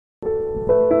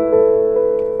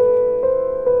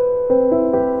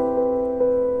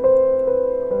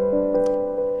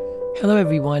Hello,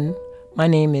 everyone. My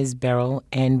name is Beryl,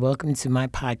 and welcome to my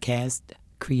podcast,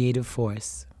 Creative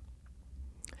Force.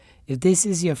 If this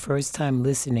is your first time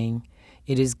listening,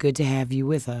 it is good to have you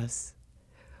with us.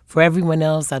 For everyone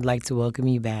else, I'd like to welcome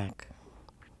you back.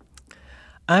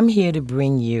 I'm here to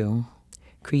bring you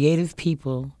creative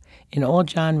people in all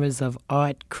genres of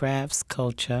art, crafts,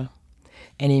 culture,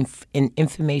 and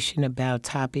information about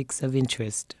topics of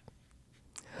interest.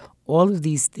 All of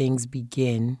these things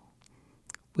begin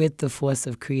with the force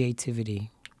of creativity.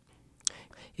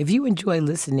 If you enjoy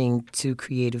listening to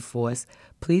Creative Force,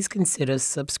 please consider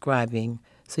subscribing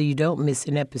so you don't miss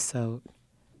an episode.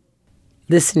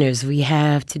 Listeners, we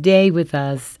have today with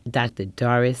us Dr.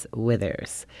 Doris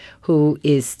Withers, who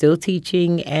is still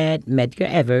teaching at Medgar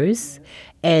Evers,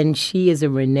 and she is a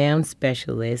renowned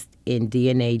specialist in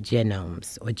DNA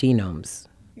genomes or genomes.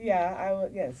 Yeah,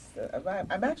 yes.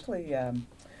 I'm actually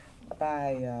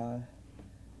by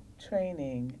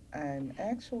training. I'm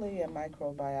actually a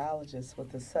microbiologist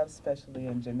with a subspecialty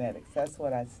in genetics. That's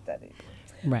what I studied.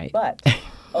 Right. But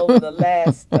over the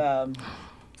last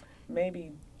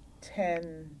maybe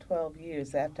 10, 12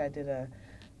 years after I did a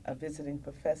visiting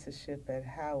professorship at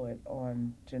Howard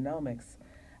on genomics,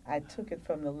 I took it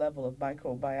from the level of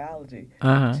microbiology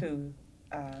Uh-huh. to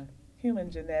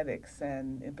human genetics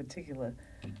and, in particular,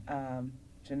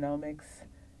 genomics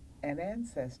and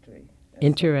ancestry.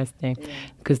 Interesting. Yeah.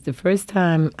 Because the first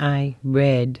time I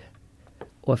read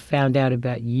or found out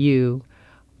about you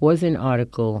was an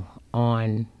article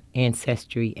on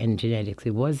ancestry and genetics.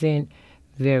 It wasn't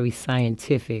very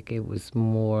scientific. It was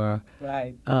more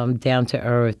Right. down to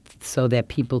earth so that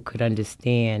people could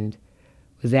understand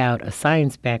without a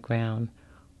science background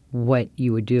what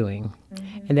you were doing.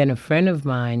 Mm-hmm. And then a friend of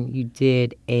mine, you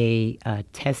did a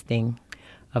testing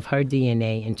of her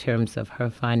DNA in terms of her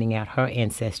finding out her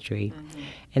ancestry. Mm-hmm.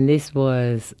 And this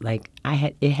was like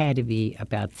it had to be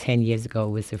about 10 years ago.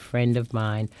 It was a friend of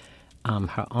mine,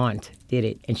 her aunt did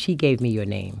it, and she gave me your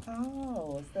name.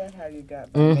 Oh, is that how you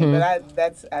got my name?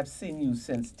 But I've seen you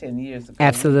since 10 years ago.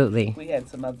 Absolutely. We had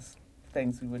some other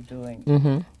things we were doing.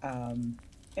 Mm-hmm.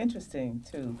 Interesting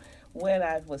too. When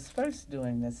I was first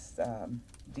doing this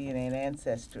DNA and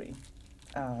ancestry,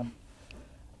 um,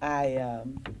 I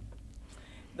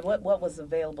what was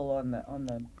available on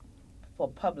the for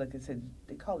public is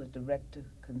they call it direct to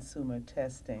consumer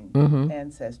testing. Mm-hmm.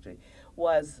 Ancestry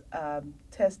was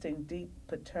testing deep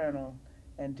paternal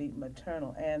and deep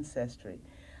maternal ancestry,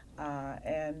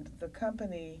 and the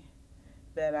company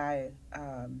that I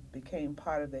became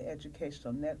part of the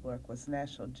educational network was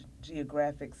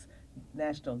Geographic's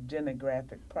National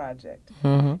Genographic Project.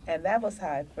 Mm-hmm. And that was how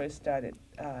I first started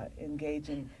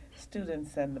engaging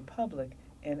students and the public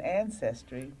in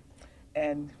ancestry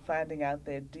and finding out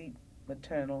their deep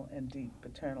maternal and deep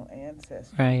paternal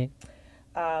ancestry. Right.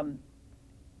 Um,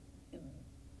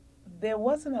 there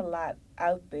wasn't a lot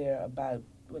out there about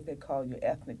what they call your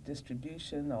ethnic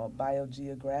distribution or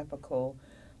biogeographical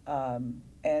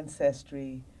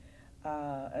ancestry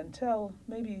until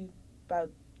maybe about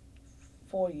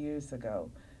 4 years ago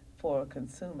for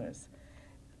consumers.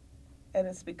 And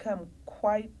it's become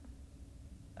quite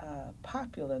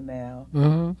popular now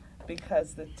Mm-hmm.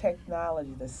 because the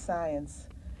technology, the science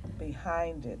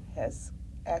behind it has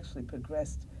actually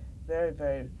progressed very,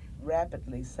 very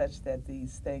rapidly, such that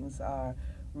these things are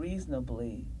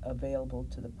reasonably available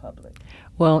to the public.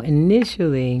 Well,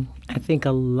 initially, I think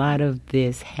a lot of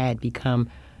this had become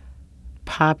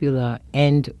popular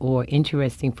and or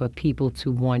interesting for people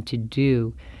to want to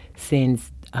do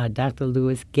since Dr.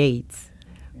 Lewis Gates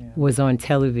Yeah. was on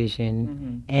television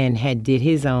Mm-hmm. and had did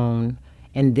his own,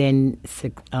 and then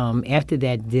after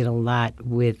that did a lot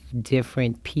with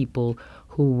different people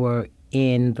who were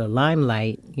in the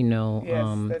limelight.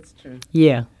 Yes, that's true.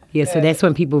 Yeah, yeah. So And that's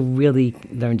when people really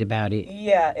learned about it.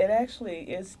 yeah, it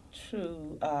actually is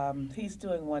true. He's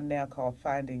doing one now called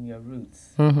Finding Your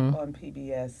Roots Mm-hmm. on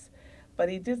PBS, but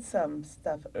he did some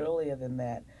stuff earlier than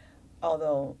that.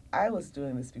 Although I was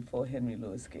doing this before Henry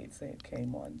Louis Gates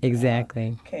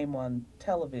Exactly. came on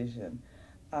television.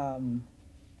 Um,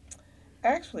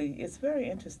 Actually, it's very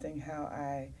interesting how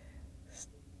I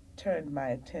turned my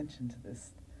attention to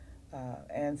this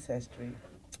ancestry,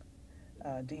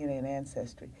 DNA and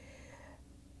ancestry.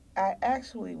 I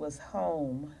actually was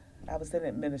home. I was in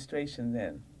administration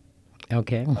then.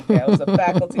 Okay. Okay, I was a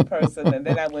faculty person, and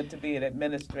then I went to be an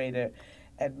administrator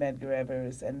at Medgar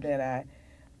Evers, and then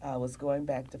I was going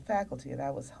back to faculty, and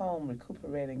I was home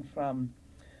recuperating from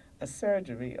a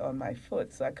surgery on my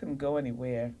foot, so I couldn't go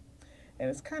anywhere. And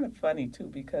it's kind of funny too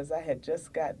because I had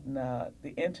just gotten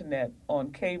the internet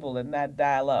on cable and not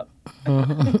dial up.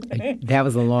 That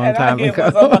was a long And I, time it ago.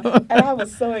 was a lot, and I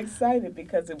was so excited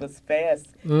because it was fast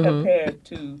compared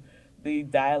to the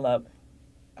dial-up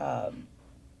um,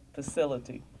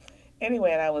 facility.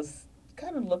 Anyway, and I was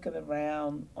kind of looking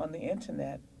around on the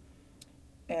internet,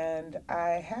 and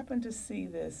I happened to see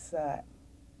this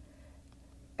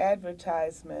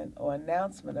advertisement or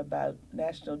announcement about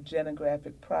National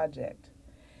Geographic Project,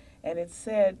 and it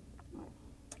said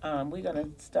we're going to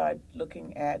start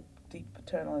looking at deep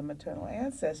paternal and maternal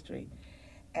ancestry.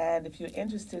 And if you're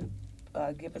interested,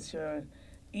 give us your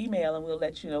email and we'll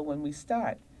let you know when we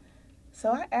start. So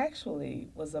I actually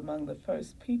was among the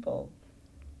first people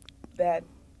that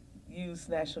used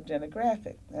National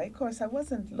Geographic. Now, of course, I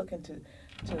wasn't looking to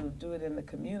do it in the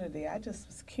community. I just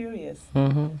was curious.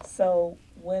 So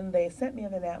when they sent me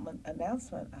an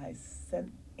announcement, I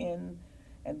sent in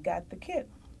and got the kit.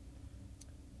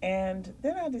 And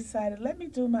then I decided, let me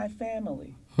do my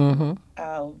family.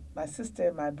 My sister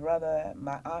and my brother,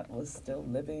 my aunt was still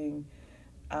living.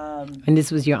 And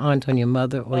this was your aunt on your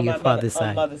mother or your father's side?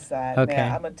 On mother's side. Okay.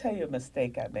 Now, I'm going to tell you a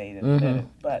mistake I made in a minute.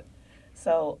 But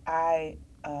so I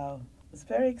was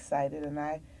very excited, and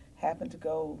I happened to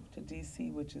go to D.C.,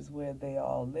 which is where they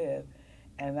all live.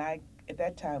 And I, at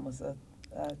that time, was a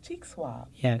cheek swab.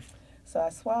 Yes. So I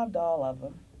swabbed all of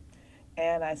them,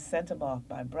 and I sent them off.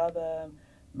 My brother,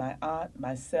 my aunt,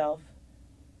 myself,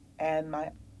 and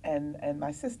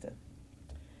my sister.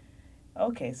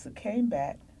 Okay, so came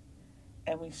back,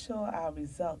 and we saw our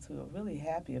results. We were really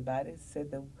happy about it. It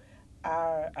said that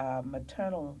our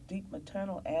deep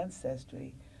maternal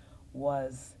ancestry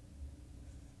was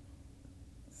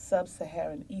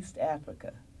sub-Saharan East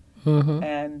Africa.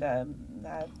 And I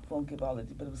won't give all of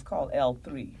it, but it was called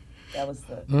L3. That was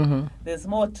the, there's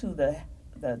more to the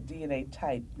DNA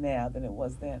type now than it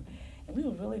was then. And we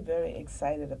were really very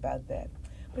excited about that.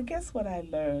 But guess what I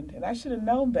learned? And I should have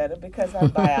known better because I'm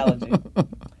biology.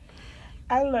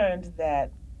 I learned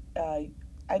that I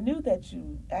knew that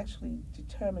you actually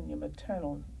determine your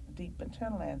deep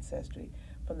maternal ancestry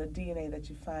from the DNA that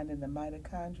you find in the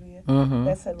mitochondria.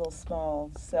 That's that little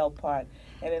small cell part.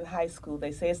 And in high school,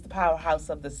 they say it's the powerhouse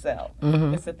of the cell.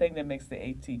 It's the thing that makes the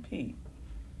ATP.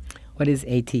 What is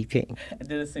ATP?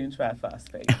 Adenosine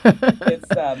triphosphate.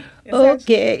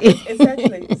 Okay.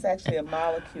 It's actually a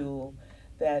molecule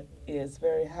that is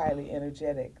very highly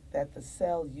energetic that the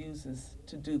cell uses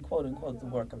to do, quote unquote, the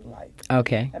work of life.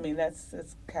 Okay. I mean, that's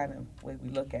kind of the way we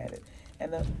look at it.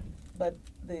 But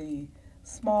the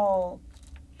small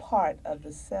part of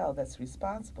the cell that's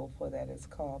responsible for that is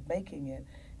called the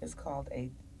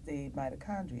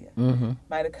mitochondria.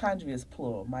 Mitochondria is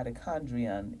plural.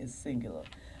 Mitochondrion is singular.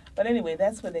 But anyway,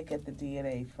 that's where they get the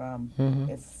DNA from.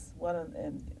 It's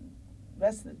and the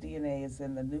rest of the DNA is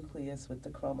in the nucleus with the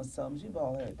chromosomes. You've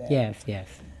all heard that. Yes, yes.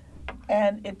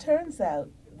 And it turns out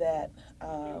that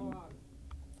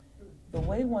the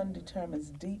way one determines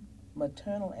deep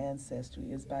maternal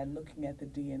ancestry is by looking at the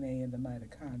DNA in the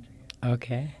mitochondria.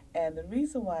 Okay. And the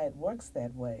reason why it works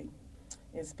that way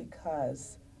is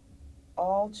because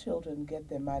all children get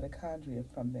their mitochondria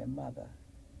from their mother.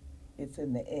 It's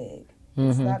in the egg.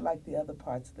 It's not like the other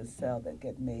parts of the cell that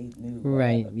get made new.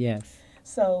 Right, yes.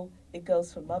 So it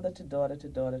goes from mother to daughter to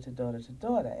daughter to daughter to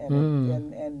daughter.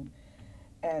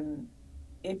 And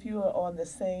if you are on the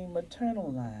same maternal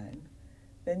line,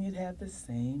 then you'd have the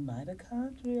same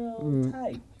mitochondrial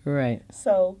type. Right.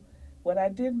 So what I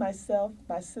did myself,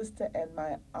 my sister, and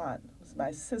my aunt, was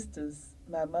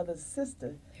my mother's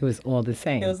sister. It was all the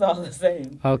same. It was all the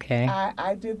same. Okay.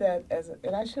 I did that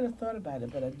and I should have thought about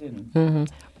it, but I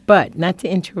didn't. But, not to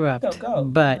interrupt, No, go.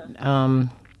 But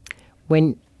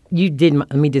when you did,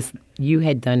 you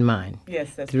had done mine.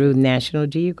 Yes, that's through National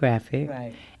Geographic.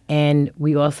 right. And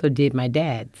we also did my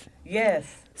dad's.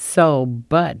 Yes. So,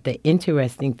 but the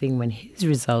interesting thing, when his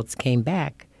results came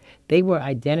back, they were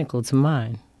identical to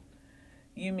mine.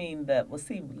 You mean that, well,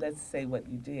 see, let's say what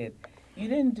you did. You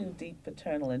didn't do deep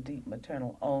paternal and deep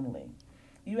maternal only.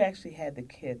 You actually had the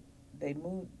kit.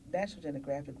 National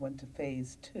Geographic went to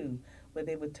phase 2, where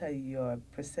they would tell you your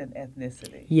percent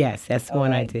ethnicity. Yes, that's the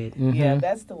one I right. did. Yeah,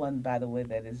 that's the one, by the way,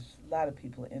 that is a lot of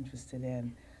people are interested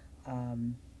in.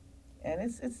 And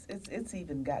it's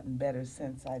even gotten better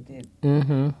since I did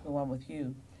the one with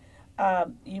you.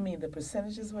 You mean the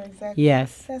percentages were exactly?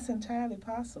 Yes. That's entirely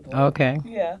possible. Okay.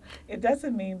 Yeah. It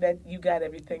doesn't mean that you got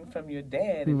everything from your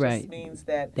dad. It Right. just means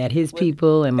that His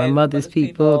people and my mother's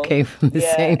people came from the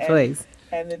same place.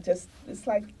 And it's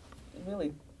like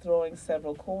really throwing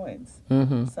several coins.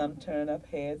 Some turn up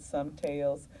heads, some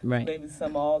tails, Right. maybe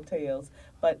some all tails.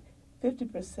 But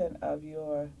 50% of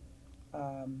your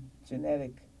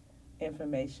genetic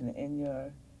information in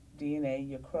your DNA,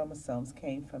 your chromosomes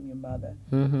came from your mother,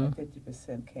 Mm-hmm. and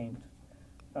 50% came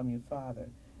from your father.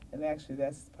 And actually,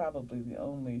 that's probably the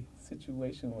only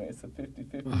situation where it's a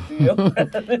 50-50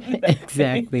 deal.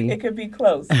 Exactly. It could be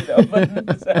close, but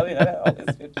necessarily not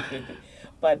always 50-50.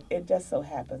 But it just so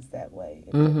happens that way.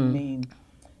 It didn't Mm-hmm. mean,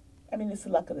 I mean, it's the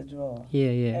luck of the draw.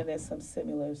 Yeah, yeah. And there's some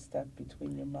similar stuff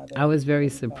between your mother I was very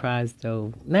and your father. surprised,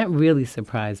 though. Not really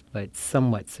surprised, but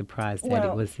somewhat surprised that it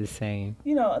Well, was the same.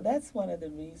 that's one of the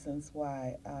reasons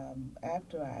why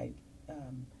after I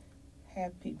um,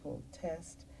 have people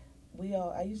test,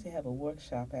 I usually have a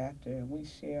workshop after, and we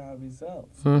share our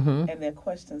results. Mm-hmm. And there are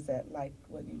questions that, like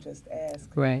what you just asked,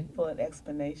 Right. full of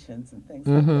explanations and things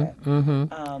like Mm-hmm. that.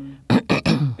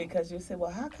 Mm-hmm. Because you say, well,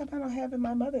 how come I don't have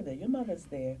my mother there? Your mother's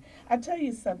there. I tell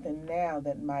you something now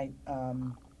that might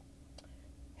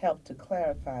help to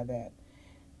clarify that.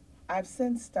 I've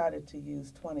since started to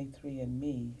use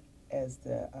 23andMe as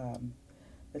the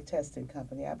testing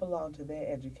company. I belong to their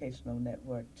educational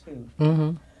network too.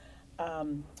 Mm-hmm.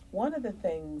 One of the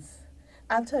things,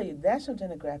 I'll tell you, National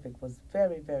Geographic was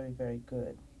very, very, very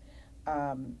good.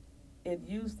 Um, it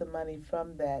used the money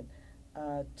from that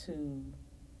to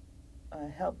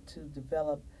help to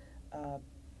develop uh,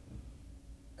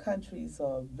 countries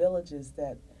or villages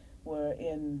that were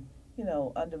in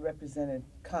underrepresented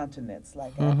continents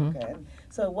like Mm-hmm. Africa, and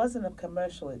so it wasn't a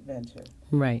commercial adventure.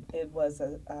 Right. It was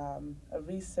a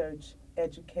research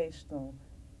educational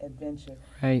adventure,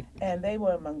 Right. and they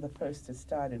were among the first to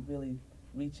start it, really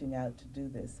reaching out to do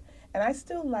this. And I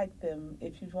still like them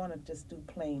if you want to just do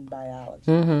plain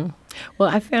biology. Mm-hmm. Well,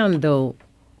 I found, though,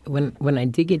 when I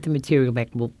did get the material back,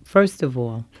 well, first of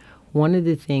all, one of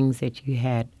the things that you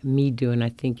had me do, and I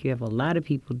think you have a lot of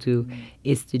people do,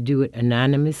 is to do it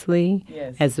anonymously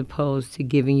Yes. as opposed to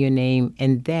giving your name.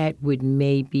 And that would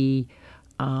maybe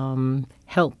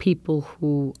help people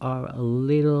who are a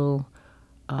little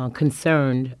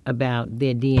concerned about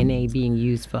their DNA being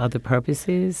used for other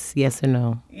purposes. Yes or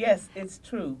no? Yes, it's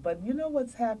true. But you know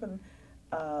what's happened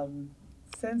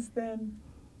since then?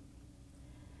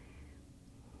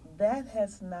 That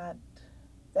has not,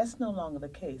 that's no longer the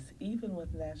case, even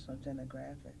with National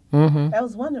Geographic. Mm-hmm. That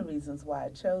was one of the reasons why I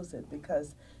chose it,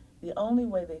 because the only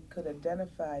way they could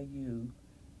identify you,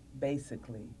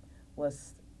 basically,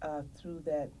 was through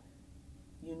that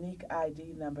unique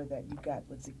ID number that you got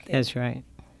with the kit. That's right.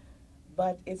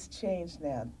 But it's changed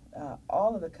now.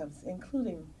 All of the companies,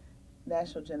 including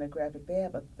National Geographic, they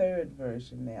have a third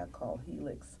version now called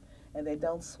Helix, and they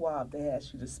don't swab. They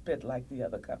ask you to spit like the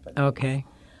other companies. Okay.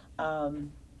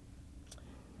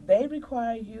 They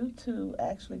require you to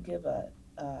actually give a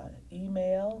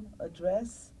email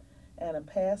address and a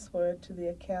password to the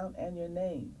account and your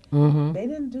name. Mm-hmm. They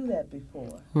didn't do that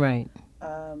before. Right.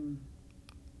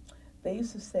 They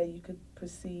used to say you could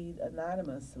proceed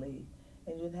anonymously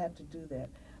and you didn't have to do that.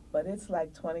 But it's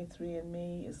like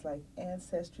 23andMe, it's like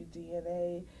Ancestry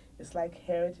DNA, it's like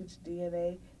Heritage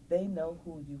DNA. They know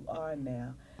who you are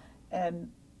now. And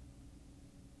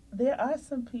there are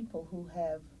some people who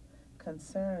have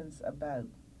concerns about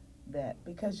that,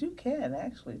 because you can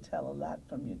actually tell a lot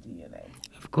from your DNA.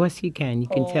 Of course you can. You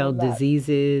can Whole tell lot.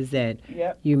 diseases that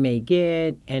Yep. you may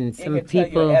get, and It some can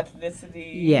people. tell your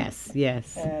ethnicity. Yes,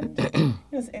 yes. And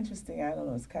it's interesting. I don't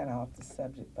know. It's kind of off the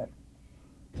subject, but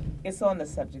it's on the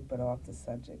subject, but off the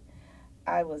subject.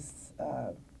 I was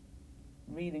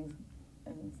reading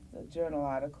a journal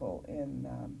article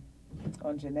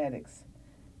on genetics,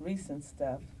 recent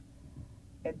stuff.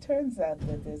 It turns out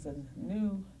that there's a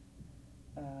new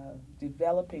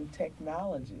developing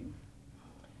technology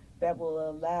that will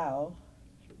allow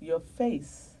your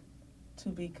face to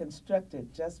be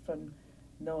constructed just from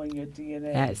knowing your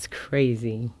DNA. That's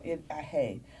crazy.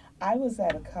 Hey, I was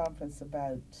at a conference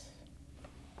about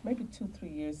maybe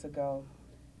 2-3 years ago,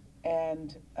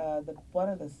 and one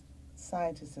of the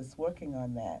scientists that's working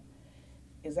on that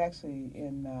is actually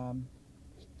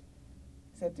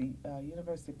he's at the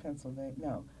University of Pennsylvania.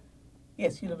 No,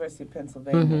 yes, University of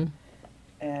Pennsylvania. Mm-hmm.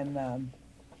 And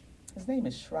his name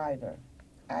is Shriver.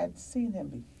 I'd seen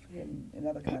him in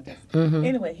other contexts. Mm-hmm.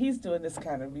 Anyway, he's doing this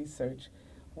kind of research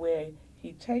where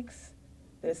he takes,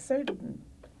 there's certain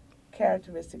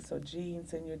characteristics or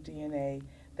genes in your DNA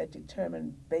that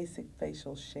determine basic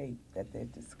facial shape that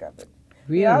they've discovered.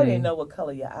 Really? They already know what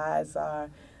color your eyes are.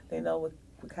 They know what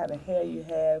kind of hair you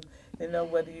have. They know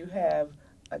whether you have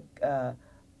a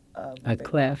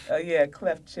cleft. Yeah,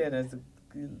 cleft chin, as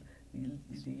the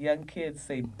young kids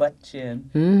say, butt chin.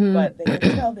 Mm-hmm. But they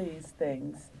can tell these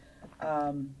things.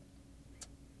 And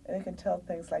they can tell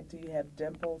things like, do you have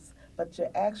dimples? but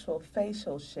your actual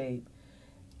facial shape,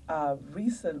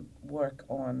 recent work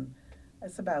on,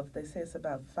 they say it's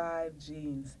about 5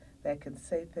 genes that can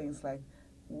say things like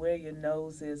where your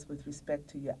nose is with respect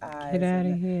to your Get eyes. out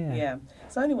And of here. yeah.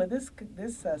 So anyway, this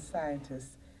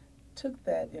scientist took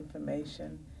that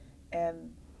information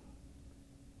and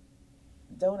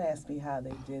don't ask me how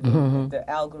they did it, Mm-hmm. the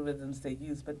algorithms they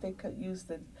used, but they could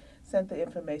sent the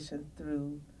information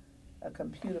through a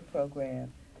computer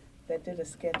program that did a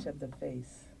sketch of the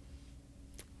face.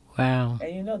 Wow.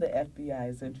 And you know the FBI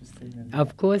is interested in that.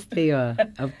 Of course they are.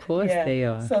 Of course Yeah. they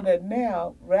are. So that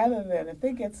now, rather than if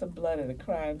they get some blood at a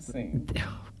crime scene,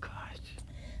 Oh, gosh.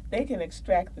 they can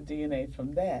extract the DNA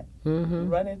from that, Mm-hmm.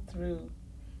 run it through,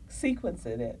 sequence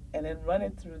it, and then run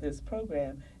it through this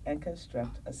program and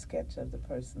construct a sketch of the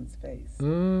person's face.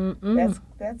 Mm-mm.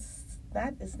 That's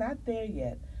not, it's not there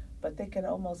yet, but they can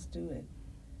almost do it.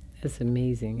 That's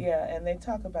amazing. Yeah, and they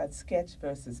talk about sketch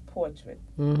versus portrait.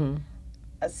 Mm-hmm.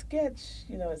 A sketch,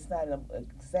 it's not an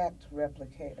exact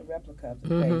replica of the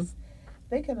Mm-hmm. face.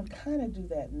 They can kind of do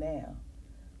that now,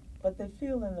 but they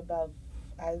feel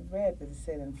I read that it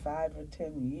said in 5 or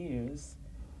 10 years,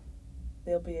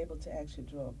 they'll be able to actually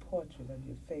draw a portrait of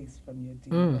your face from your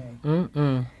DNA.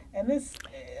 Mm-mm. And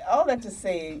all that to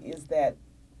say is that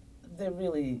there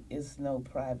really is no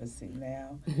privacy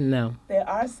now. No. There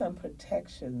are some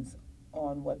protections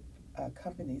on what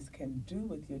companies can do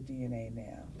with your DNA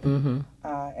now. Mm-hmm.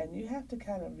 And you have to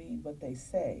kind of read what they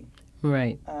say.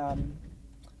 Right.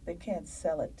 They can't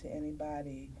sell it to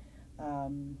anybody.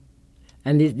 And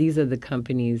these are the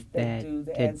companies that do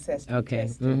the ancestry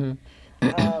testing.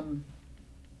 Mm-hmm.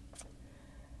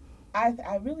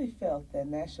 I really felt that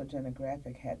National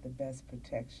Geographic had the best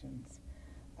protections.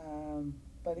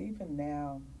 But even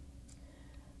now,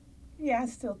 yeah, I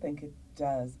still think it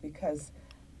does, because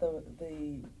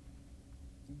the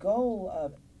goal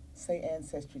of, say,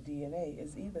 Ancestry DNA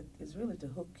is really to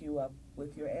hook you up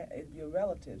with your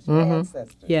relatives, your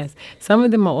ancestors. Yes. Some of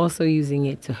them are also using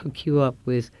it to hook you up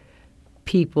with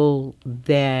people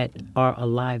that are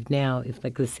alive now. If,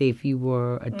 like, let's say if you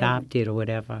were adopted or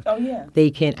whatever. Oh, yeah.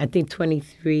 They can, I think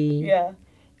 23. Yeah.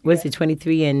 Was it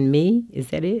 23andMe? Is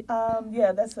that it?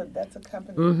 Yeah, that's a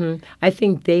company. Mm-hmm. I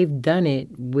think they've done it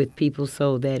with people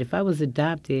so that if I was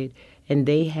adopted and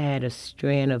they had a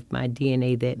strand of my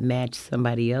DNA that matched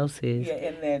somebody else's. Yeah,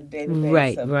 in their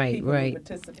database of people who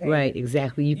participated. Right,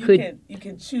 exactly. You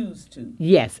can choose to.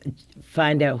 Yes,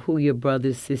 find out who your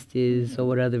brothers, sisters, or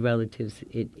what other relatives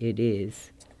it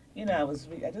is.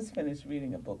 I just finished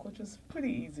reading a book, which was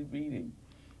pretty easy reading.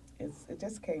 It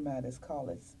just came out. It's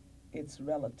called It's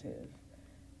Relative,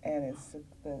 and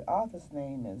the author's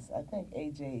name is, I think,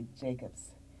 A.J.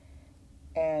 Jacobs,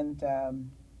 and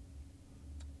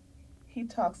he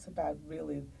talks about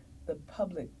really the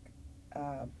public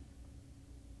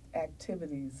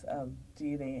activities of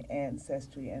DNA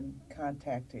ancestry and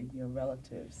contacting your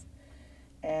relatives,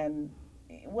 and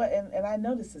I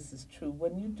notice this is true.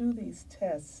 When you do these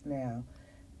tests now,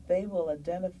 they will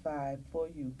identify for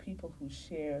you people who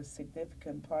share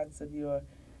significant parts of your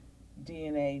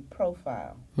DNA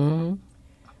profile. Mm-hmm.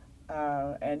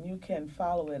 And you can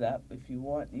follow it up if you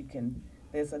want.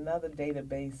 There's another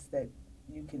database that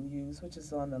you can use, which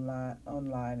is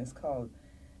online. It's called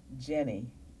GENI,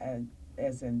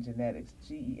 as in genetics,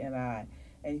 GENI.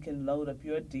 And you can load up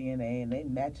your DNA, and they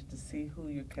match it to see who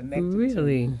you're connected to.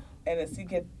 Really? And you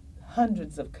get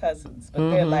hundreds of cousins, but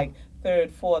they're like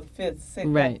third, fourth, fifth, sixth,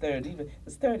 right. Not third, even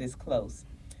the third is close.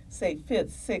 Say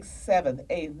fifth, sixth, seventh,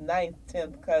 eighth, ninth,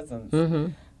 10th cousins. Mm-hmm.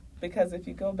 Because if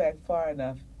you go back far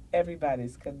enough,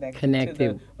 everybody's connected to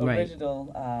the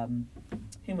original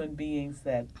human beings,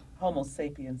 Homo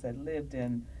sapiens, that lived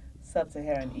in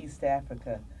sub-Saharan East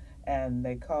Africa, and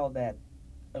they call that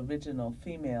original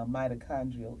female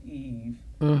mitochondrial Eve,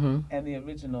 and the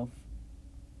original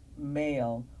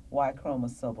male Y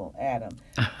chromosomal Adam.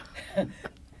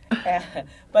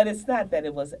 But it's not that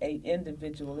it was an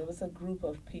individual. It was a group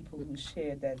of people who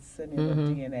shared that similar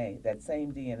DNA, that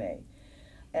same DNA.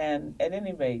 And at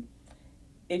any rate,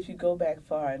 if you go back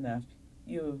far enough,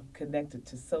 you're connected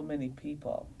to so many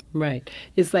people. Right.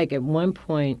 It's like at one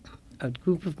point, a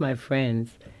group of my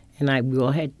friends and we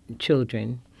all had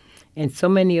children, and so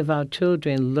many of our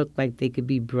children looked like they could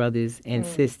be brothers and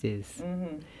sisters.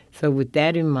 Mm-hmm. So with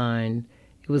that in mind,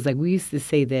 it was like we used to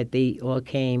say that they all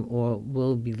came or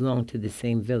will belong to the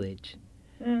same village.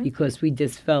 Because we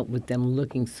just felt with them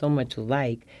looking so much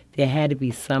alike, there had to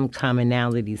be some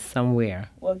commonality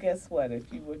somewhere. Well, guess what?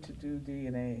 If you were to do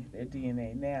their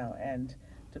DNA now, and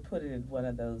to put it in one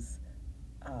of those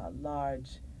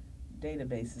large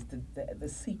databases, the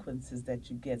sequences that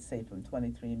you get, say, from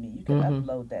 23andMe. You can Mm-hmm.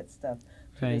 upload that stuff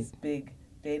to Right. this big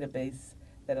database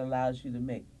that allows you to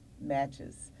make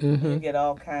matches. And Mm-hmm. you get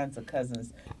all kinds of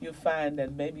cousins. You find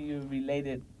that maybe you're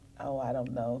related, oh, I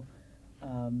don't know.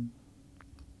 Um,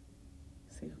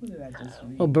 see, who did I just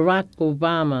Oh, read? Barack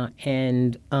Obama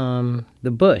and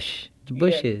the Yeah,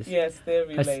 Bushes. yes, they're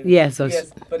related. Yeah, so.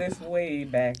 Yes, but it's way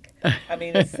back. I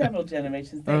mean, it's several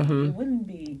generations. Mm-hmm. It wouldn't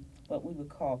be what we would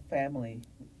call family,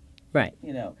 Right.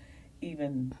 you know,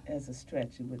 even as a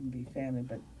stretch, it wouldn't be family.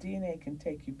 But DNA can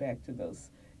take you back to those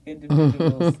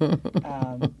individuals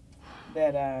um,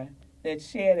 that are that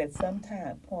shared at some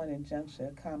time point in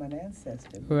juncture a common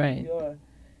ancestor. Right.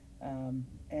 Um,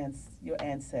 your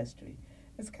ancestry.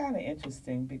 It's kind of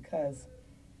interesting because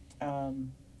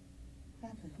um,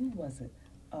 who was it?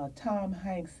 Tom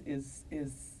Hanks is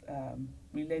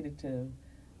related to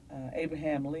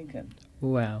Abraham Lincoln,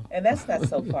 Wow. and that's not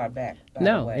so far back, by the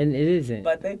No, way. and it isn't.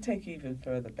 But they take you even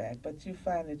further back. But you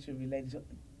find that you're related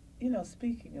to,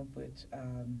 speaking of which,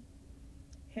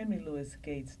 Henry Louis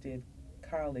Gates did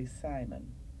Carly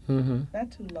Simon Mm-hmm.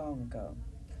 not too long ago.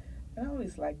 And I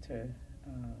always liked her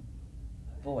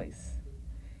voice.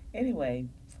 Anyway,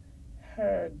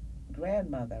 her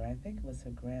grandmother, I think it was her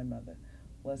grandmother,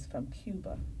 was from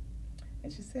Cuba.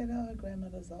 And she said, oh, her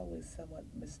grandmother's always somewhat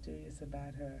mysterious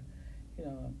about her,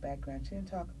 background. She didn't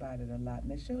talk about it a lot.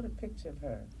 And they showed a picture of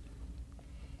her.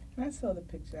 And I saw the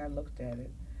picture, I looked at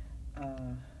it.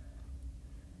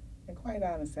 And quite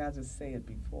honestly, I'll just say it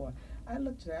before. I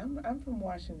looked at it, I'm from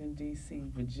Washington, D.C.,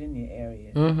 Virginia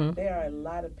area. Mm-hmm. There are a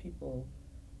lot of people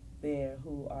there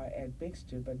who are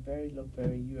admixture, but look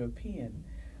very European.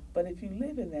 But if you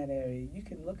live in that area, you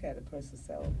can look at a person and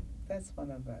say, oh, that's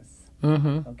one of us.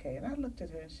 Mm-hmm. Okay, and I looked at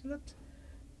her, and she looked,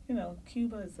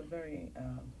 Cuba is a very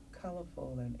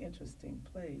colorful and interesting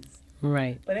place.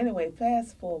 Right. But anyway,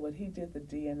 fast forward, he did the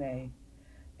DNA,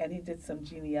 and he did some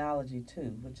genealogy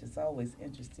too, which is always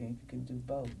interesting if you can do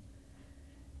both.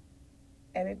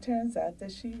 And it turns out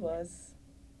that she was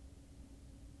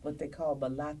what they call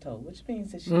mulatto, which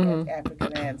means that she Mm-hmm. had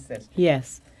African ancestry.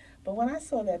 Yes. But when I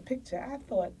saw that picture, I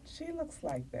thought she looks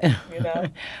like that, Well,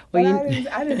 But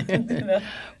I didn't,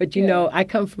 But I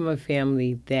come from a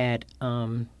family that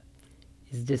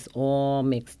is just all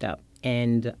mixed up,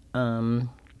 and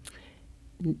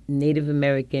Native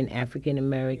American, African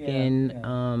American,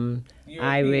 European.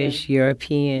 Irish,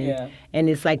 European, Yeah. and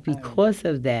it's like because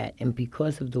of that, and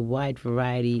because of the wide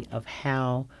variety of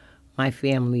how my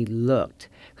family looked,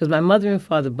 because my mother and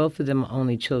father, both of them are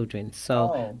only children,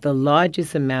 so the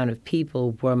largest amount of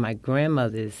people were my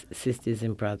grandmother's sisters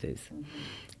and brothers. Mm-hmm.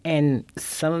 And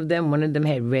some of them, one of them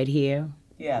had red hair,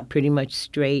 pretty much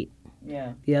straight.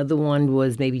 Yeah. The other one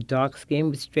was maybe dark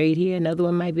skin with straight hair. Another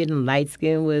one might be light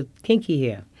skin with kinky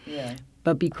hair. Yeah.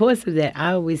 But because of that,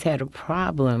 I always had a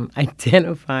problem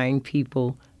identifying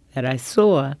people that I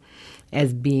saw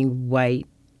as being white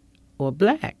or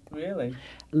black. Really?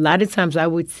 A lot of times I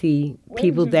would see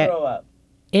people Where did you that grow up?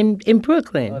 in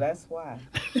Brooklyn. Oh, that's why.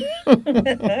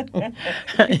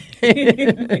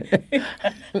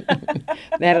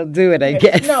 That'll do it, I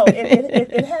guess. No,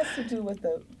 it has to do with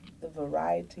the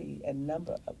variety and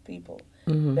number of people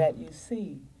Mm-hmm. that you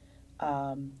see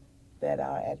that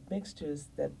are admixtures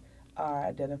that are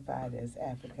identified as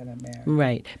African American.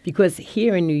 Right, because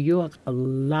here in New York, a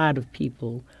lot of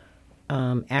people,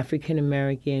 African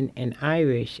American and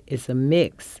Irish, is a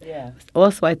mix. Yeah.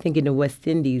 Also, I think in the West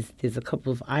Indies, there's a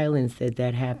couple of islands that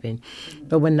happened. Mm-hmm.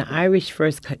 But when the Irish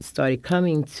first started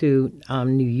coming to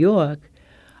New York,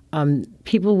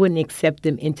 people wouldn't accept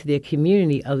them into their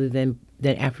community other than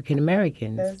African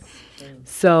Americans. That's true.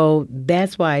 So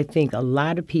that's why I think a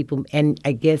lot of people, and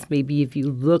I guess maybe if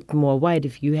you looked more white,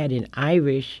 if you had an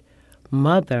Irish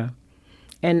mother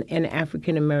and an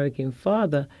African American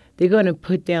father, they're going to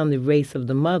put down the race of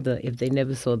the mother if they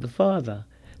never saw the father.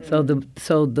 Mm-hmm.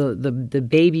 So the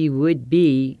baby would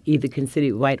be either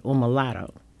considered white or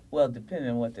mulatto. Well, depending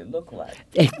on what they look like.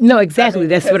 No, exactly.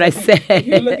 That's what I said.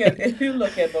 If you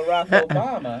look at Barack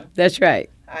Obama, that's right.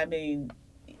 I mean,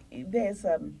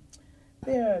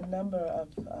 there are a number of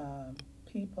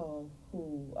people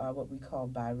who are what we call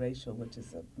biracial, which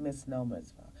is a misnomer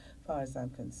as far as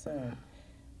I'm concerned.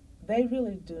 They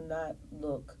really do not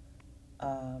look.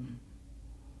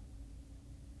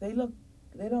 They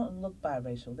don't look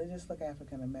biracial. They just look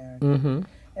African American. Mm-hmm.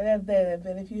 And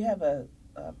then if you have a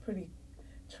pretty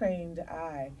trained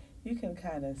eye, you can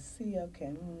kind of see.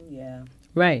 Okay, yeah.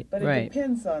 Right. But it right.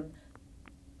 depends on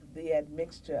the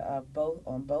admixture of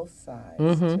on both sides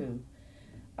mm-hmm. too.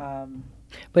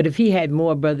 But if he had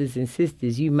more brothers and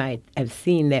sisters, you might have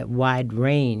seen that wide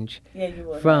range Yeah, you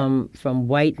would. from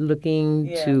white looking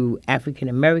Yeah. to African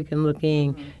American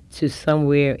looking to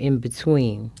somewhere in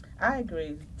between. I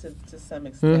agree to some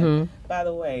extent. By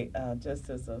the way, just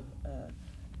as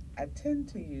I tend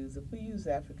to use, if we use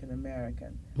African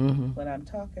American, when I'm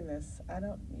talking this, I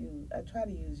try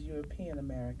to use European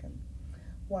American.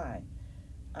 Why?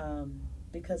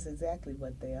 Because exactly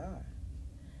what they are.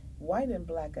 White and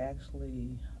black are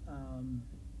actually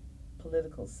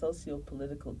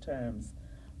socio-political terms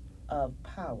of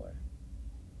power.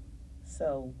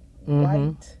 So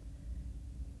white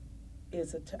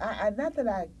is not that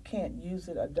I can't use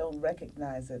it or don't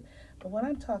recognize it, but when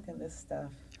I'm talking this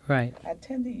stuff, right, I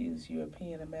tend to use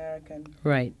European American,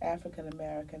 right, African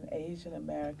American, Asian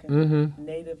American,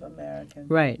 Native American.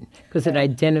 right, because it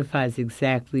identifies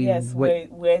exactly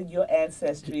where your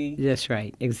ancestry. That's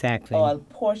right, exactly. Or a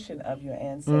portion of your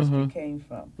ancestry came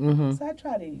from. So I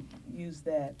try to use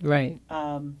that. Right.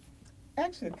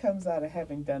 Actually, it comes out of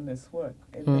having done this work.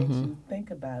 It makes you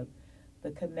think about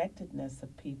the connectedness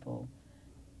of people.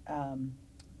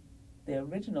 The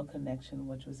original connection,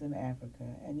 which was in Africa,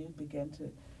 and you begin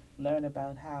to learn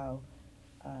about how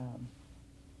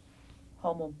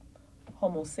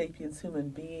Homo sapiens, human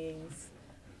beings,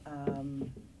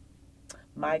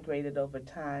 migrated over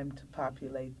time to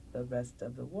populate the rest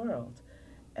of the world.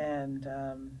 And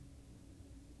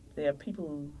there are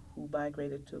people who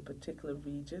migrated to a particular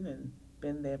region and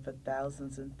been there for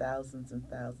thousands and thousands and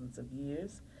thousands of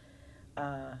years.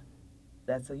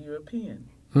 That's a European.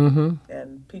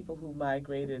 And people who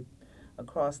migrated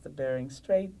across the Bering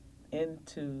Strait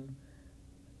into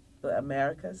the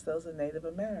Americas, those are Native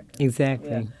Americans. Exactly.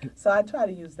 Yeah. So I try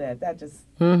to use that. That just,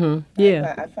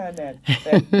 yeah. I find that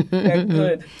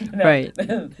good. You know, right.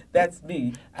 That's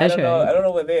me. That's I don't know. right. I don't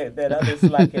know whether that others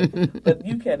like it, but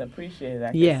you can appreciate it.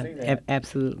 I can see that.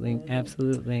 Absolutely,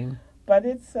 absolutely. But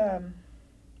it's,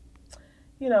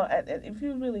 you know, if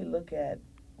you really look at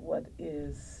what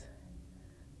is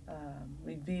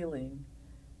revealing,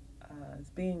 it's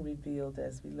being revealed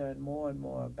as we learn more and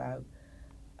more about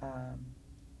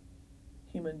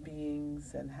human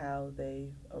beings and how they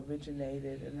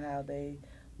originated and how they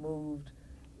moved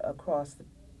across the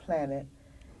planet,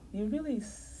 you really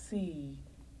see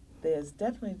there's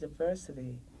definitely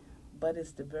diversity, but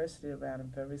it's diversity around a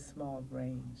very small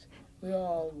range. We're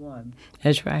all one.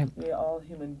 That's right. We're all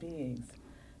human beings.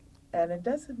 And it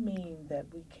doesn't mean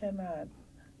that we cannot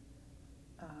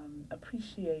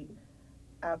appreciate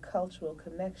our cultural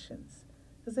connections,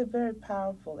 because they're very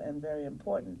powerful and very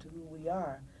important to who we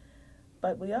are.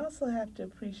 But we also have to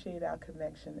appreciate our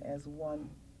connection as one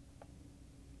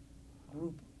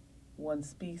group, one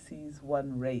species,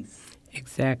 one race.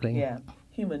 Exactly. Yeah,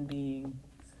 human beings,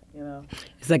 you know.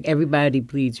 It's like everybody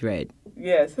bleeds red.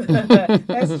 Yes,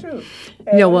 that's true.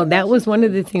 Well, that was one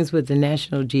of the things with the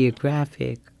National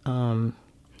Geographic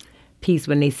piece.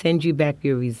 When they send you back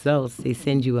your results, they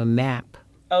send you a map.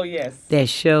 Oh, yes. That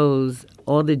shows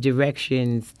all the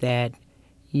directions that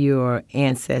your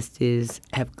ancestors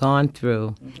have gone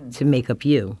through to make up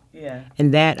you. Yeah.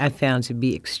 And that I found to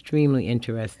be extremely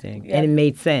interesting. Yeah. And it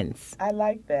made sense. I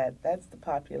like that. That's the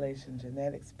population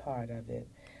genetics part of it.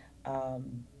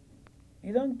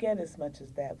 You don't get as much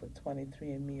as that with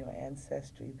 23andMe or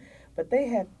Ancestry. But they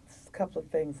had a couple of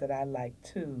things that I like,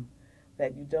 too,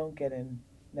 that you don't get in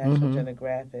National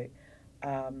Geographic.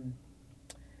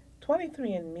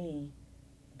 23andMe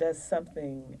does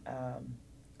something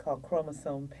called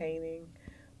chromosome painting,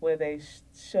 where they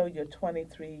show your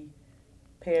 23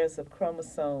 pairs of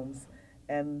chromosomes,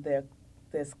 and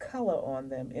there's color on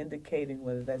them indicating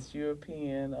whether that's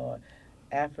European or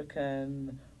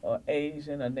African or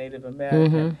Asian or Native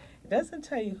American. It doesn't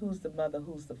tell you who's the mother,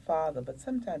 who's the father, but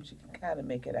sometimes you can kind of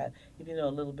make it out if you know a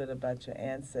little bit about your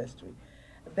ancestry.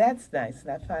 That's nice,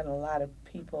 and I find a lot of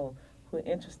people who are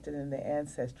interested in their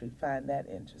ancestry find that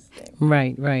interesting.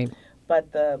 Right, right.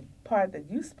 But the part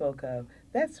that you spoke of,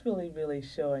 that's really, really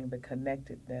showing the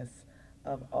connectedness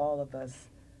of all of us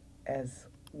as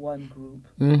one group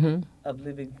of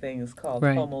living things called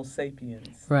Homo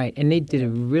sapiens. Right, and they did a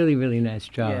really, really nice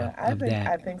job of that.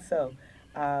 I think so.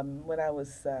 When I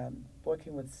was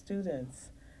working with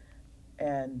students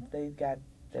and they got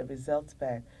their results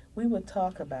back, we would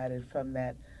talk about it from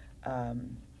that,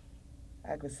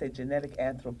 I could say, genetic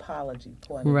anthropology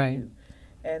point of view.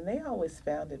 And they always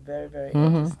found it very, very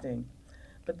interesting.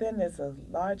 But then there's a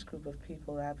large group of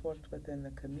people I've worked with in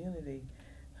the community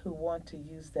who want to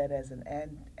use that as an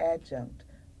adjunct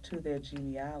to their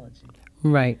genealogy.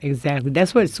 Right, exactly.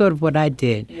 That's sort of what I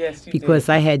did. Yes, you because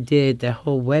did. I did the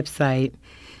whole website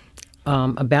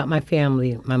about my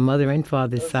family, my mother and It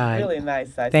father's was side. really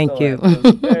nice. I Thank saw you. it. It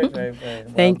was very, very, very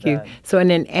well Thank you. done. So, and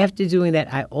then after doing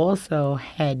that, I also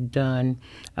had done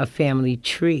a family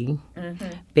tree Hmm.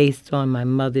 based on my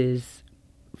mother's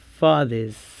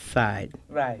father's side.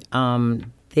 Right.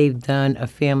 They've done a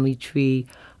family tree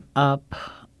up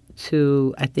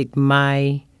to, I think,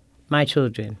 my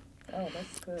children. Oh,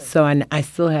 that's good. So I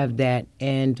still have that,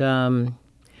 and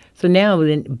so now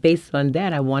then, based on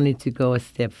that, I wanted to go a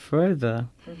step further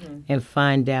Hmm. and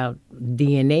find out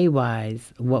DNA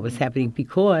wise what was happening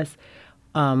because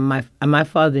my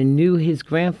father knew his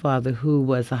grandfather who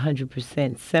was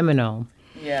 100% Seminole,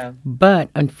 Yeah. but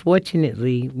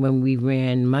unfortunately, when we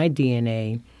ran my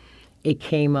DNA, it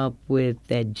came up with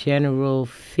that general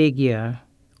figure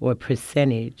or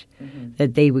percentage Hmm.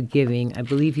 that they were giving. I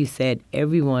believe you said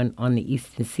everyone on the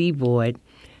Eastern Seaboard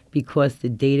because the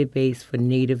database for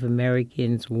Native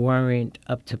Americans weren't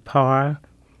up to par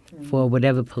for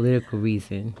whatever political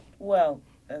reason. Well,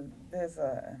 there's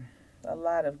a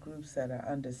lot of groups that are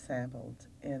undersampled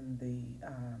in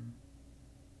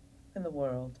the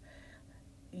world.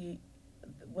 You,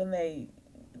 when they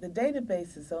the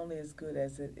database is only as good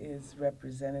as it is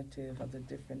representative of the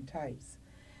different types,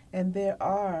 and there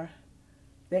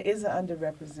is an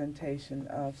underrepresentation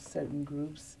of certain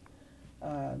groups.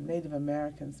 Native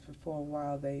Americans, for a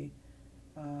while, they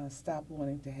stopped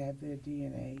wanting to have their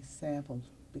DNA sampled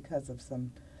because of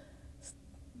some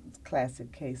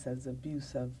classic case of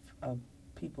abuse of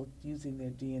people using their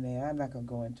DNA. I'm not going to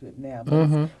go into it now, but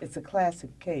Mm-hmm. it's a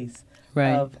classic case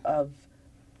Right. of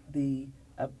the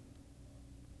uh,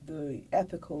 the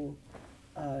ethical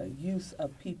use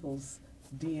of people's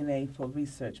DNA for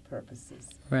research purposes.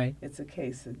 Right. It's a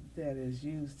case that is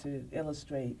used to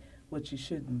illustrate what you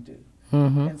shouldn't do.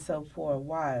 Mm-hmm. And so for a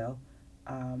while,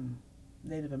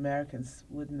 Native Americans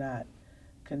would not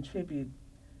contribute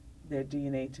their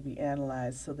DNA to be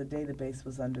analyzed, so the database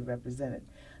was underrepresented.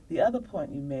 The other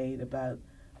point you made about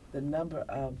the number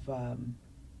of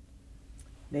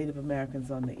Native Americans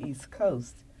on the East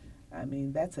Coast, I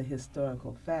mean, that's a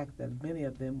historical fact that many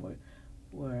of them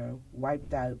were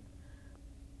wiped out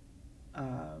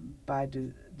by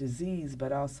disease,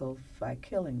 but also by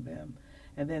killing them.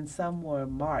 And then some were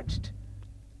marched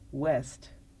west,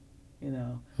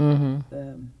 Mm-hmm.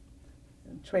 the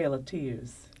Trail of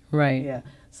Tears. Right. Yeah.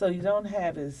 So you don't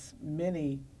have as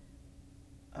many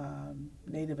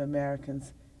Native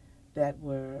Americans that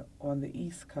were on the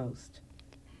East Coast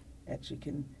that you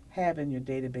can have in your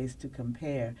database to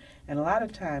compare. And a lot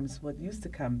of times what used to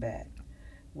come back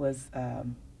was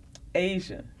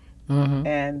Asian. Mm-hmm.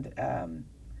 And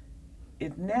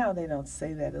now they don't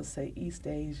say that. They'll say East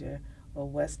Asia or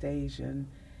West Asian.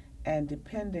 And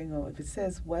depending on if it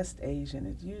says West Asian,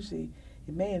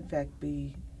 it may in fact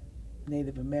be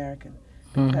Native American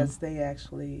because they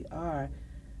actually are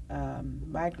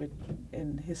migrant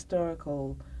in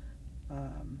historical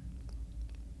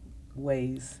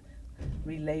ways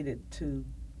related to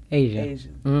Asia.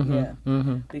 Asian. Mm-hmm. Yeah,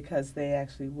 Mm-hmm. because they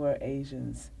actually were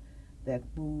Asians that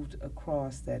moved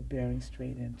across that Bering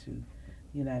Strait into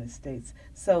the United States.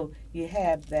 So you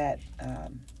have that.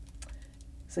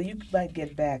 So you might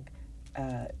get back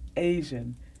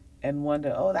Asian and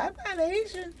wonder, oh, I'm not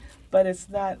Asian, but it's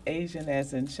not Asian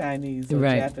as in Chinese or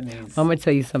Right. Japanese. I'm going to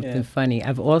tell you something Yeah. funny.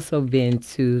 I've also been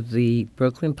to the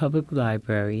Brooklyn Public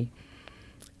Library.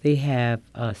 They have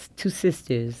two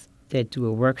sisters that do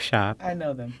a workshop. I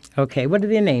know them. Okay, what are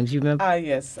their names? You remember?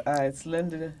 Yes, it's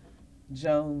Linda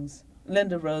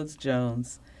Rhodes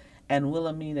Jones, and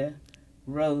Wilhelmina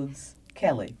Rhodes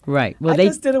Kelly. Right. Well, I they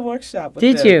just did a workshop with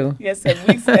Did them. you? Yes, at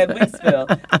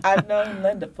Weeksville. I've known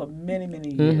Linda for many,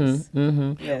 many years. Mm-hmm,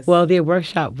 mm-hmm. Yes. Well, their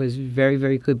workshop was very,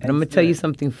 very good. But I'm going That's to tell you good.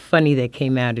 something funny that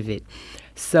came out of it.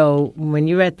 So when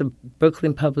you're at the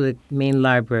Brooklyn Public Main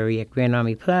Library at Grand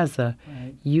Army Plaza,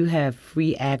 Right. you have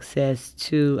free access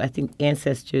to, I think,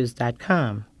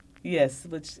 Ancestors.com. Yes,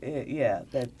 which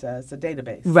it's a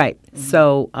database. Right.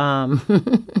 So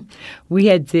we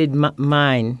had did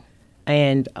mine,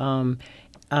 and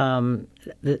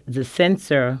the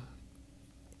censor.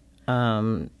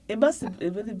 It was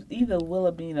either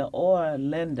Wilhelmina or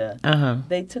Linda.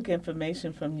 They took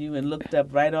information from you and looked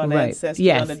up right on Right. Ancestry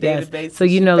Yes, on the yes. database. So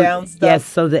and you she know, found stuff. yes.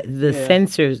 So the Yeah.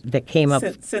 censors that came up,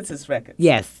 Census records.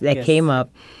 yes, that Yes. came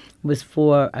up, was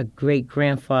for a great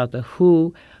grandfather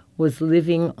who was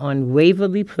living on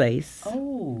Waverly Place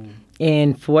Oh,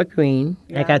 in Fort Greene.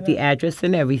 Yeah, I I got the know. address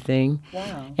and everything.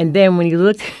 wow. And then when you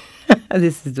looked,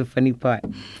 this is the funny part.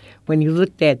 When you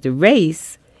looked at the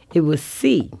race, it was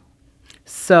C.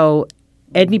 So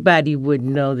anybody would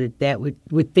know that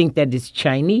would think that it's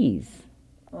Chinese.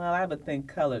 Well, I would think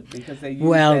colored because they use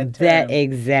Well, that that term.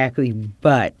 exactly.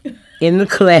 But in the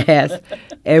class,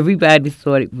 everybody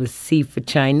thought it was C for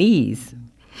Chinese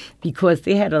because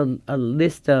they had a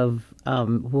list of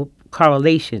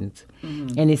correlations, Hmm.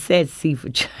 and it said C for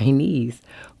Chinese.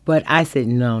 But I said,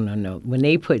 no, no, no. When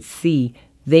they put C,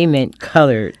 they meant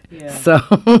colored. Yeah. So,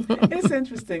 It's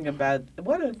interesting about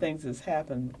one of the things that's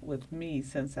happened with me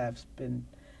since I've been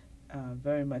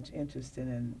very much interested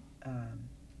in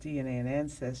DNA and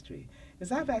ancestry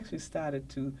is I've actually started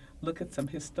to look at some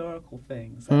historical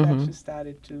things. I've hmm actually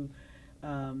started to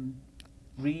um,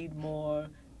 read more,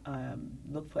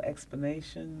 look for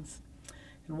explanations.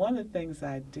 And one of the things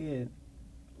I did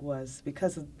was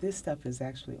because of this stuff is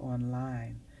actually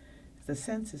online, the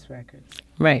census records.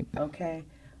 right. Okay.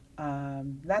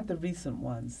 Not the recent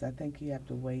ones. I think you have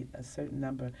to wait a certain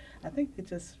number. I think they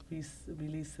just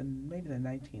released in maybe the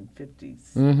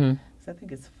 1950s. hmm So I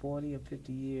think it's 40 or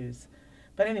 50 years.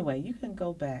 But anyway, you can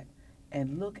go back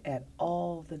and look at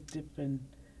all the different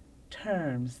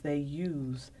terms they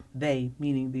use, they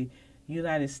meaning the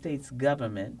United States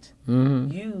government, hmm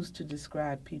used to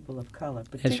describe people of color,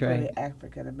 That's right. particularly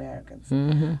African Americans.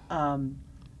 hmm Um,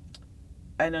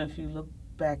 I know if you look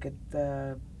back at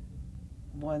the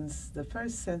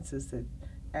first census that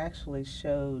actually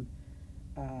showed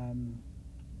um,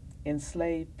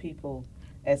 enslaved people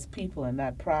as people and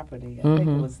not property. I think it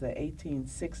hmm was the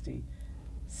 1860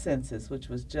 census, which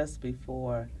was just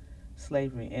before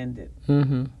slavery ended.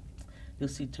 hmm You'll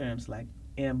see terms like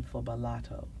M for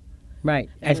mulatto. Right.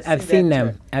 And you'll I've see seen that them.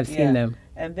 term. I've seen Yeah. them.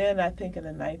 And then I think in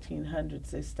the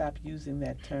 1900s they stopped using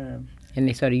that term. And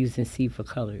they started using C for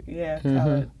colored. Yeah, hmm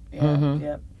colored. Yeah, hmm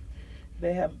yep.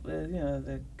 They have,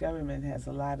 the government has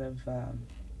a lot of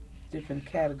different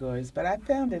categories, but I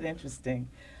found it interesting.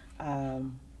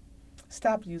 Um,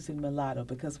 Stop using mulatto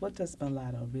because what does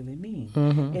mulatto really mean?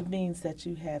 hmm It means that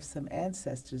you have some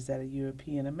ancestors that are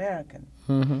European American.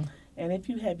 hmm And if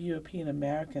you have European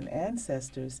American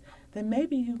ancestors, then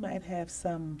maybe you might have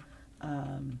some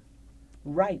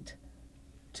right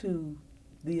to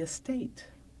the estate,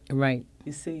 Right.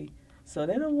 you see. So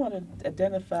they don't want to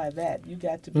identify that. You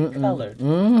got to be Mm-mm. colored.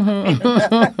 Mhm.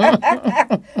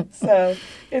 So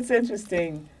it's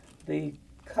interesting the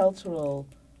cultural,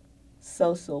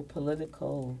 social,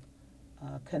 political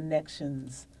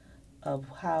connections of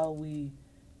how we,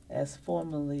 as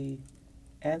formerly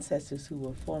ancestors who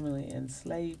were formerly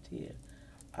enslaved here,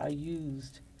 are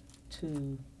used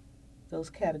to, those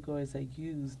categories are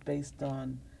used based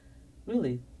on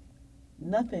really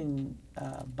nothing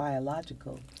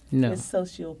biological. No. It's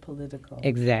socio-political.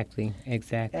 Exactly.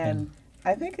 Exactly. And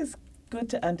I think it's good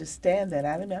to understand that.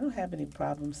 I mean, I don't have any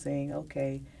problem saying,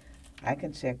 okay, I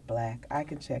can check black, I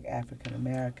can check African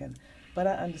American, but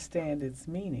I understand its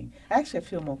meaning. Actually, I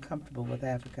feel more comfortable with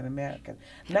African American.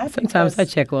 Not Sometimes I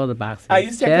because check all the boxes. I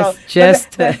used to check all,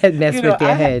 Just but to mess with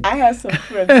their head. I have some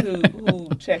friends who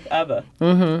check other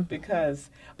Mm-hmm. because,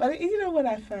 but you know what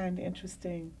I find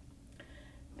interesting?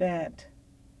 That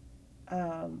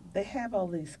they have all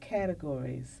these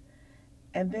categories,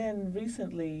 and then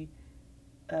recently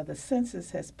the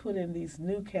census has put in these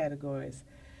new categories.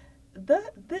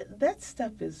 That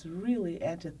stuff is really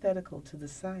antithetical to the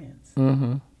science.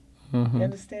 Mm-hmm. You Mm-hmm.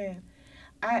 understand?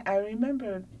 I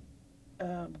remember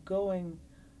going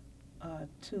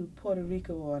to Puerto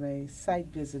Rico on a site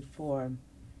visit for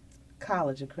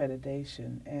college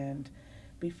accreditation, and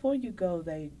before you go,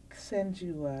 they send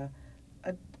you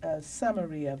a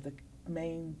summary of the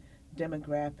main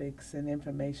demographics and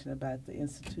information about the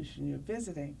institution you're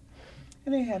visiting.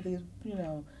 And they have these,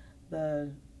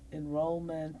 the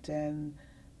enrollment and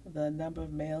the number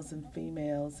of males and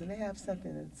females, and they have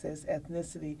something that says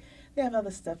ethnicity. They have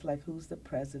other stuff like who's the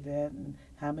president and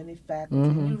how many faculty.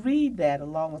 Mm-hmm. And you read that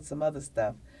along with some other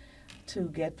stuff to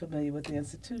get familiar with the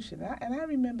institution. And I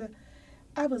remember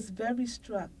I was very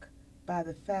struck by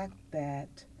the fact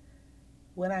that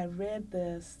when I read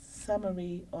the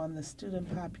summary on the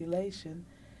student population,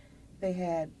 they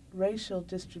had racial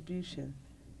distribution.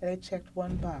 And they checked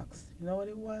one box. You know what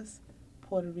it was?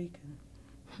 Puerto Rican.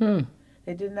 Hmm.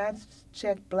 They did not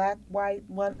check black, white,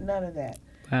 none of that.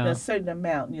 Wow. A certain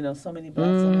amount, so many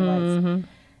blacks, so many whites. Mm-hmm.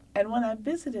 And when I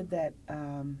visited that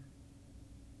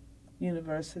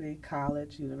university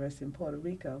in Puerto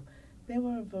Rico, there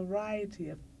were a variety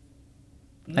of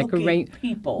looking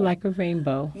people. Like a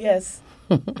rainbow. Yes,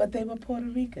 but they were Puerto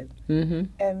Rican. Mm-hmm.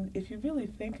 And if you really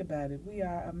think about it, we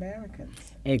are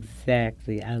Americans.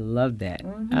 Exactly. I love that.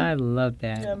 Mhm. I love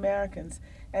that. We're Americans.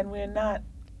 And we're not,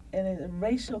 and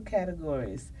racial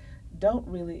categories don't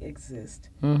really exist.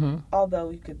 Mm-hmm.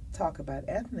 Although you could talk about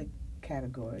ethnic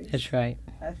categories. That's right.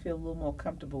 I feel a little more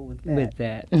comfortable with that. With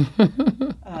that.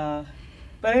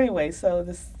 But anyway, so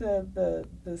this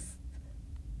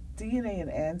DNA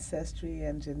and ancestry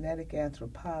and genetic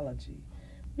anthropology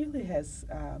really has,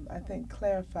 I think,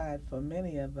 clarified for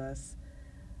many of us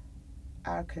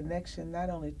our connection not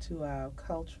only to our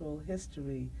cultural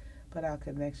history, but our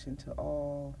connection to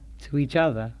all. To each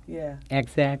other. Yeah.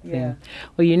 Exactly. Yeah.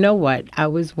 Well, you know what? I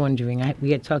was wondering, we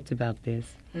had talked about this,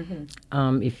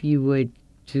 if you would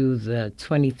do the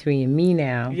 23andMe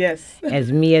now. Yes.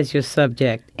 As me as your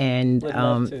subject, and Would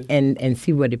love to. and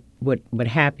see what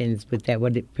happens with that,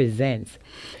 what it presents.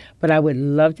 But I would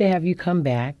love to have you come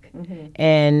back,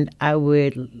 and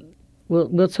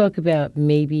we'll talk about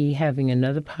maybe having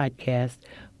another podcast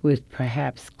with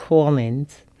perhaps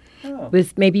call-ins. Oh.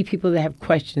 With maybe people that have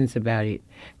questions about it.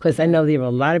 Because I know there are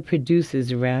a lot of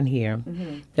producers around here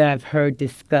that I've heard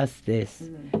discuss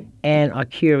this and are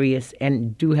curious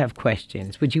and do have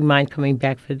questions. Would you mind coming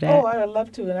back for that? Oh, I would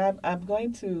love to, and I'm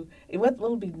going to. What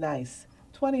will be nice?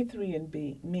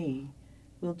 23andMe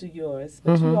will do yours,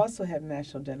 but you also have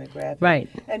National Demographic, Right?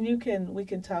 And we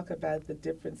can talk about the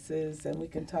differences, and we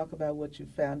can talk about what you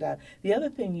found out. The other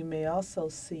thing you may also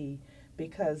see,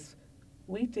 because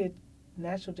we did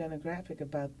National Demographic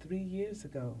about 3 years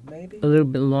ago, maybe? A little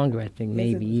bit longer, I think,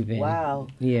 maybe even. Wow.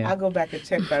 Yeah. I'll go back and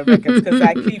check my records because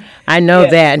I keep. I know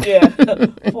that. Yeah,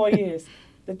 4 years.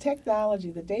 The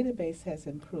technology, the database has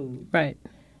improved. Right.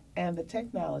 And the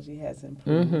technology has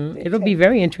improved. It'll be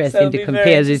very interesting to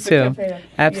compare the two.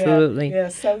 Absolutely. Yeah,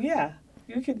 so yeah,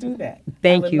 you can do that.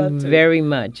 Thank you very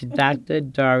much, Dr.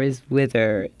 Doris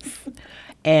Withers.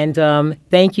 And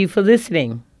thank you for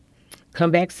listening. Come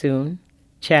back soon.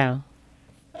 Ciao.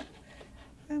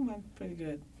 That went pretty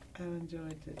good. I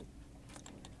enjoyed it.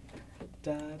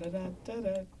 Da, da, da, da, da,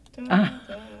 da, da,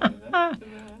 da, da.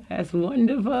 That's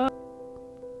wonderful.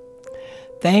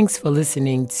 Thanks for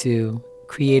listening to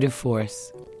Creative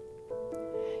Force.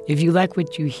 If you like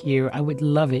what you hear, I would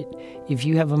love it if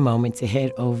you have a moment to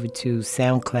head over to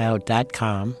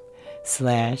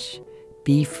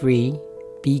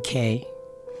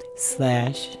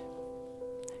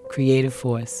soundcloud.com/BFreeBK/Creative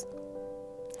Force.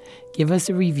 Give us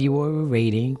a review or a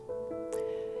rating.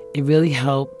 It really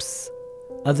helps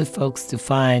other folks to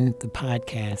find the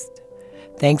podcast.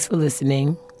 Thanks for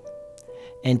listening,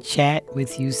 and chat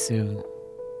with you soon.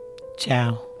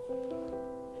 Ciao.